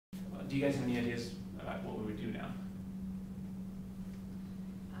do you guys have any ideas about what we would do now?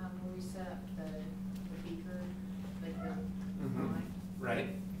 Will we set up the beaker, like the line? Right.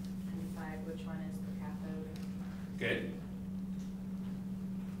 And decide which one is the cathode? Good.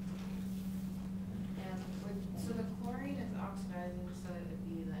 And so the chlorine is oxidizing, so it would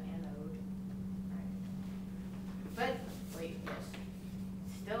be the anode, right? But, wait, yes,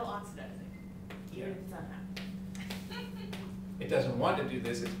 still oxidizing, even if it's unhappy. It doesn't want to do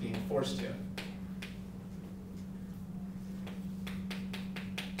this, it's being forced to. And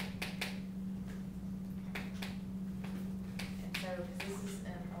so, because this is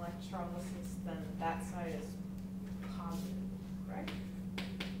an electrolysis, then that side is positive, correct?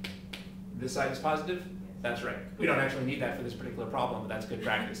 This side is positive? Yes. That's right. We don't actually need that for this particular problem, but that's good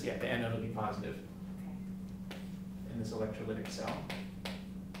practice. Yeah, the anode will be positive Okay. in this electrolytic cell.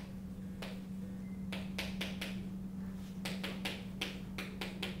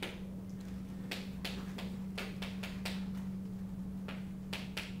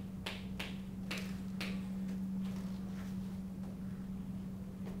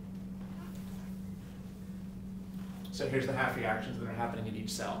 So here's the half reactions that are happening in each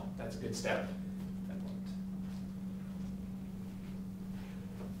cell. That's a good step.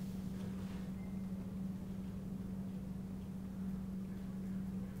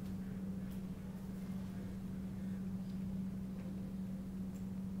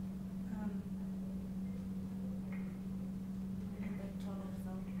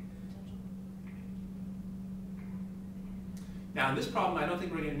 Now in this problem, I don't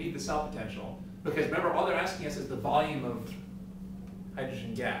think we're going to need the cell potential, because remember, all they're asking us is the volume of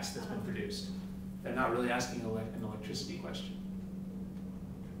hydrogen gas that's been produced. They're not really asking an electricity question.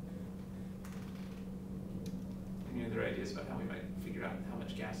 Any other ideas about how we might figure out how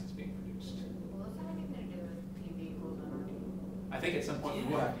much gas is being produced? Well, does that have anything to do with PV equals nRT? I think at some point we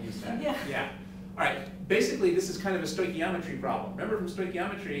will have to use that. Yeah. All right. Basically, this is kind of a stoichiometry problem. Remember from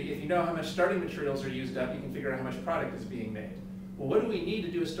stoichiometry, if you know how much starting materials are used up, you can figure out how much product is being made. Well, what do we need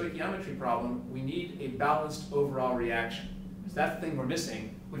to do a stoichiometry problem? We need a balanced overall reaction. So that's the thing we're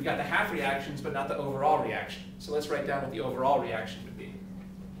missing. We've got the half reactions, but not the overall reaction. So let's write down what the overall reaction would be.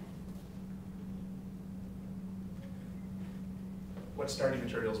 What starting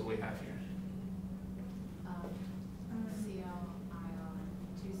materials will we have here? Cl ion,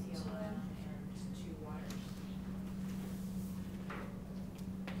 2 Cl ion, and 2 waters.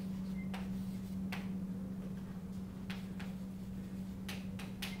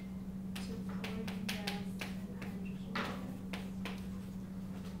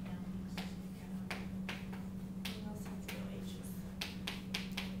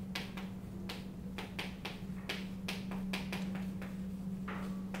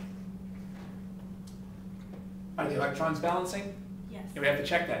 Are the electrons balancing? Yes. And we have to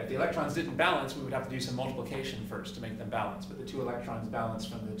check that. If the electrons didn't balance, we would have to do some multiplication first to make them balance. But the 2 electrons balance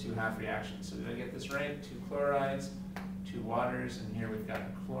from the 2 half reactions. So did I get this right? 2 chlorides, 2 waters, and here we've got a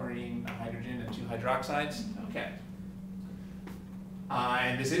chlorine, a hydrogen, and 2 hydroxides. Okay.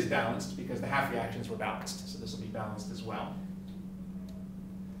 And this is balanced because the half reactions were balanced. So this will be balanced as well.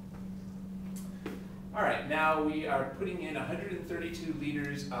 All right, now we are putting in 132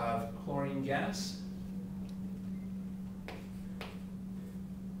 liters of chlorine gas.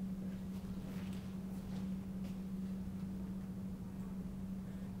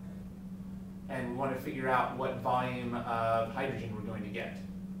 And we want to figure out what volume of hydrogen we're going to get.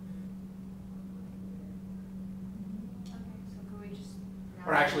 Okay, so could we just...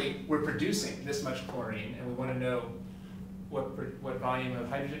 Or actually, we're producing this much chlorine, and we want to know what volume of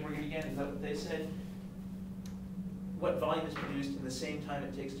hydrogen we're going to get. Is that what they said? What volume is produced in the same time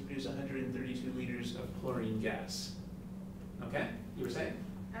it takes to produce 132 liters of chlorine gas? Okay, you were saying?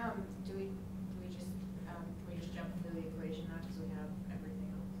 Do we just jump into the equation now because we have everything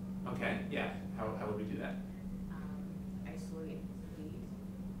else? Okay, yeah. How would we do that? Isolate the PV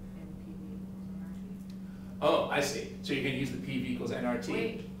equals nRT. Oh, I see. So you're going to use the PV equals nRT.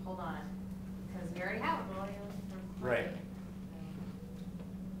 Wait, hold on, because we already have a volume. Right.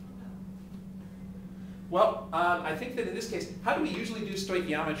 Well, I think that in this case, how do we usually do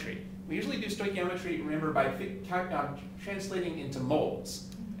stoichiometry? We usually do stoichiometry, remember, by translating into moles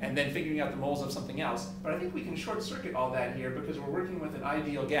and then figuring out the moles of something else. But I think we can short circuit all that here because we're working with an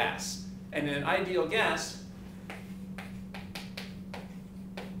ideal gas. And in an ideal gas,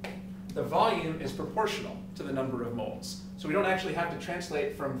 the volume is proportional to the number of moles. So we don't actually have to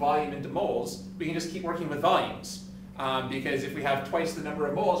translate from volume into moles. We can just keep working with volumes. Because if we have twice the number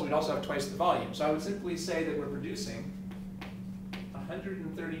of moles, we'd also have twice the volume. So I would simply say that we're producing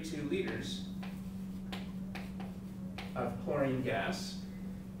 132 liters of chlorine gas.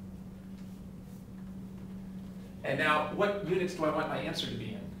 And now, what units do I want my answer to be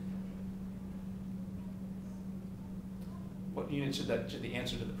in? What units should the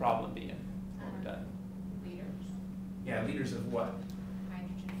answer to the problem be in when we're done? Liters. Yeah, liters of what?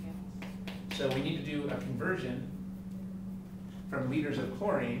 Hydrogen gas. So we need to do a conversion from liters of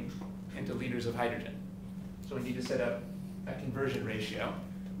chlorine into liters of hydrogen. So we need to set up a conversion ratio.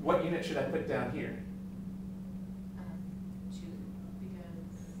 What unit should I put down here? 2,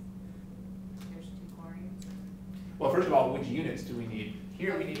 because there's 2 chlorines. Well, first of all, which units do we need?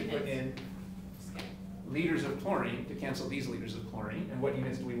 Here we need to put in Okay. liters of chlorine to cancel these liters of chlorine. And what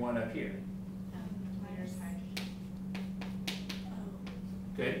units do we want up here? Liters hydrogen.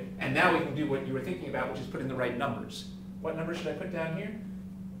 Good. And now we can do what you were thinking about, which is put in the right numbers. What number should I put down here?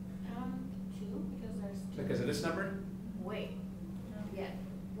 2, because there's 2. Because of this number? Wait. Yeah.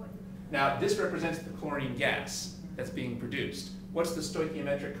 What? Now, this represents the chlorine gas that's being produced. What's the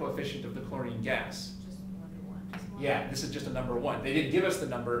stoichiometric coefficient of the chlorine gas? Just 1 to 1. Just 1. Yeah, this is just a number 1. They didn't give us the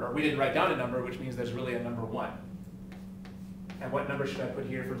number, or we didn't write down a number, which means there's really a number 1. And what number should I put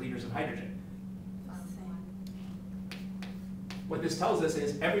here for liters of hydrogen? What this tells us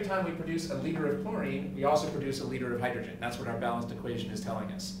is every time we produce a liter of chlorine, we also produce a liter of hydrogen. That's what our balanced equation is telling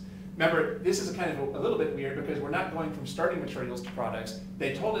us. Remember, this is kind of a little bit weird because we're not going from starting materials to products.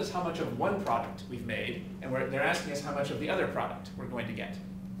 They told us how much of one product we've made, and they're asking us how much of the other product we're going to get.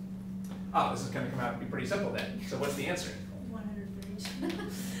 Oh, this is going to come out to be pretty simple then. So what's the answer? 100 for each.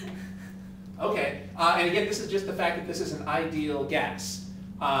 Okay, and again, this is just the fact that this is an ideal gas.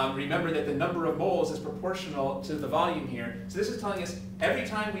 Remember that the number of moles is proportional to the volume here. So this is telling us every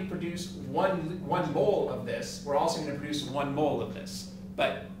time we produce one mole of this, we're also going to produce 1 mole of this.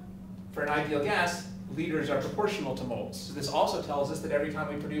 But for an ideal gas, liters are proportional to moles. So this also tells us that every time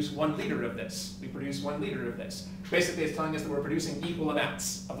we produce 1 liter of this, we produce 1 liter of this. Basically, it's telling us that we're producing equal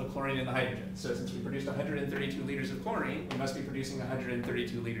amounts of the chlorine and the hydrogen. So since we produced 132 liters of chlorine, we must be producing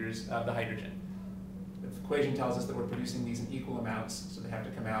 132 liters of the hydrogen. The equation tells us that we're producing these in equal amounts, so they have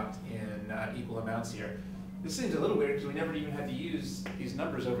to come out in equal amounts here. This seems a little weird because we never even had to use these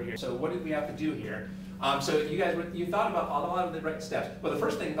numbers over here. So what did we have to do here? So you thought about a lot of the right steps. Well, the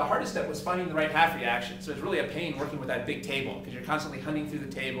first thing, the hardest step was finding the right half reaction. So it's really a pain working with that big table because you're constantly hunting through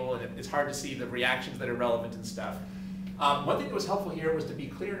the table and it's hard to see the reactions that are relevant and stuff. One thing that was helpful here was to be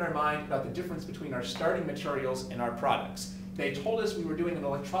clear in our mind about the difference between our starting materials and our products. They told us we were doing an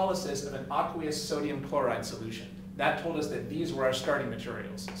electrolysis of an aqueous sodium chloride solution. That told us that these were our starting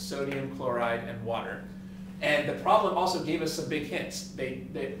materials, sodium chloride and water. And the problem also gave us some big hints.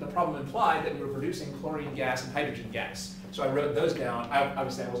 The problem implied that we were producing chlorine gas and hydrogen gas. So I wrote those down.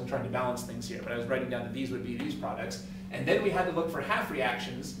 Obviously, I wasn't trying to balance things here, but I was writing down that these would be these products. And then we had to look for half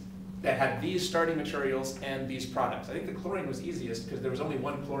reactions that had these starting materials and these products. I think the chlorine was easiest because there was only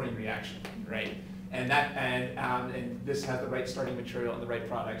 1 chlorine reaction, right? And this has the right starting material and the right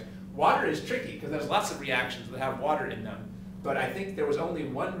product. Water is tricky because there's lots of reactions that have water in them. But I think there was only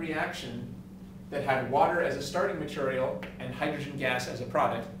 1 reaction that had water as a starting material and hydrogen gas as a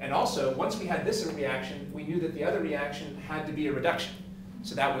product. And also, once we had this reaction, we knew that the other reaction had to be a reduction.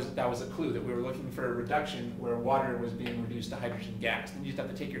 So that was a clue that we were looking for a reduction where water was being reduced to hydrogen gas. Then you just have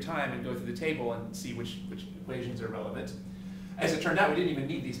to take your time and go through the table and see which equations are relevant. As it turned out, we didn't even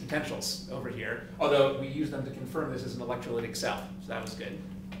need these potentials over here, although we used them to confirm this is an electrolytic cell, so that was good.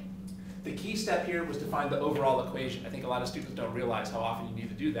 The key step here was to find the overall equation. I think a lot of students don't realize how often you need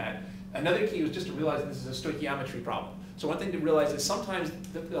to do that. Another key was just to realize that this is a stoichiometry problem. So one thing to realize is sometimes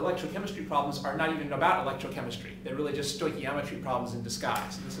the electrochemistry problems are not even about electrochemistry. They're really just stoichiometry problems in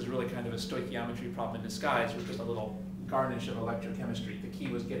disguise. And this is really kind of a stoichiometry problem in disguise with just a little garnish of electrochemistry. The key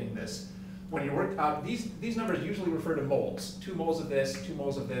was getting this. When you work out, these numbers usually refer to moles. 2 moles of this, 2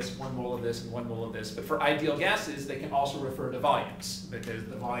 moles of this, 1 mole of this, and 1 mole of this. But for ideal gases, they can also refer to volumes because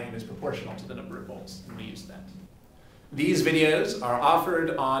the volume is proportional to the number of moles, and we use that. These videos are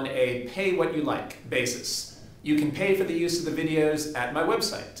offered on a pay-what-you-like basis. You can pay for the use of the videos at my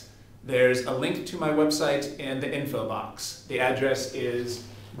website. There's a link to my website in the info box. The address is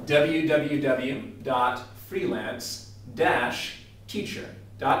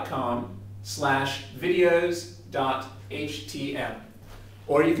www.freelance-teacher.com/videos.htm.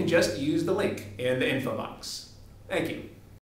 Or you can just use the link in the info box. Thank you.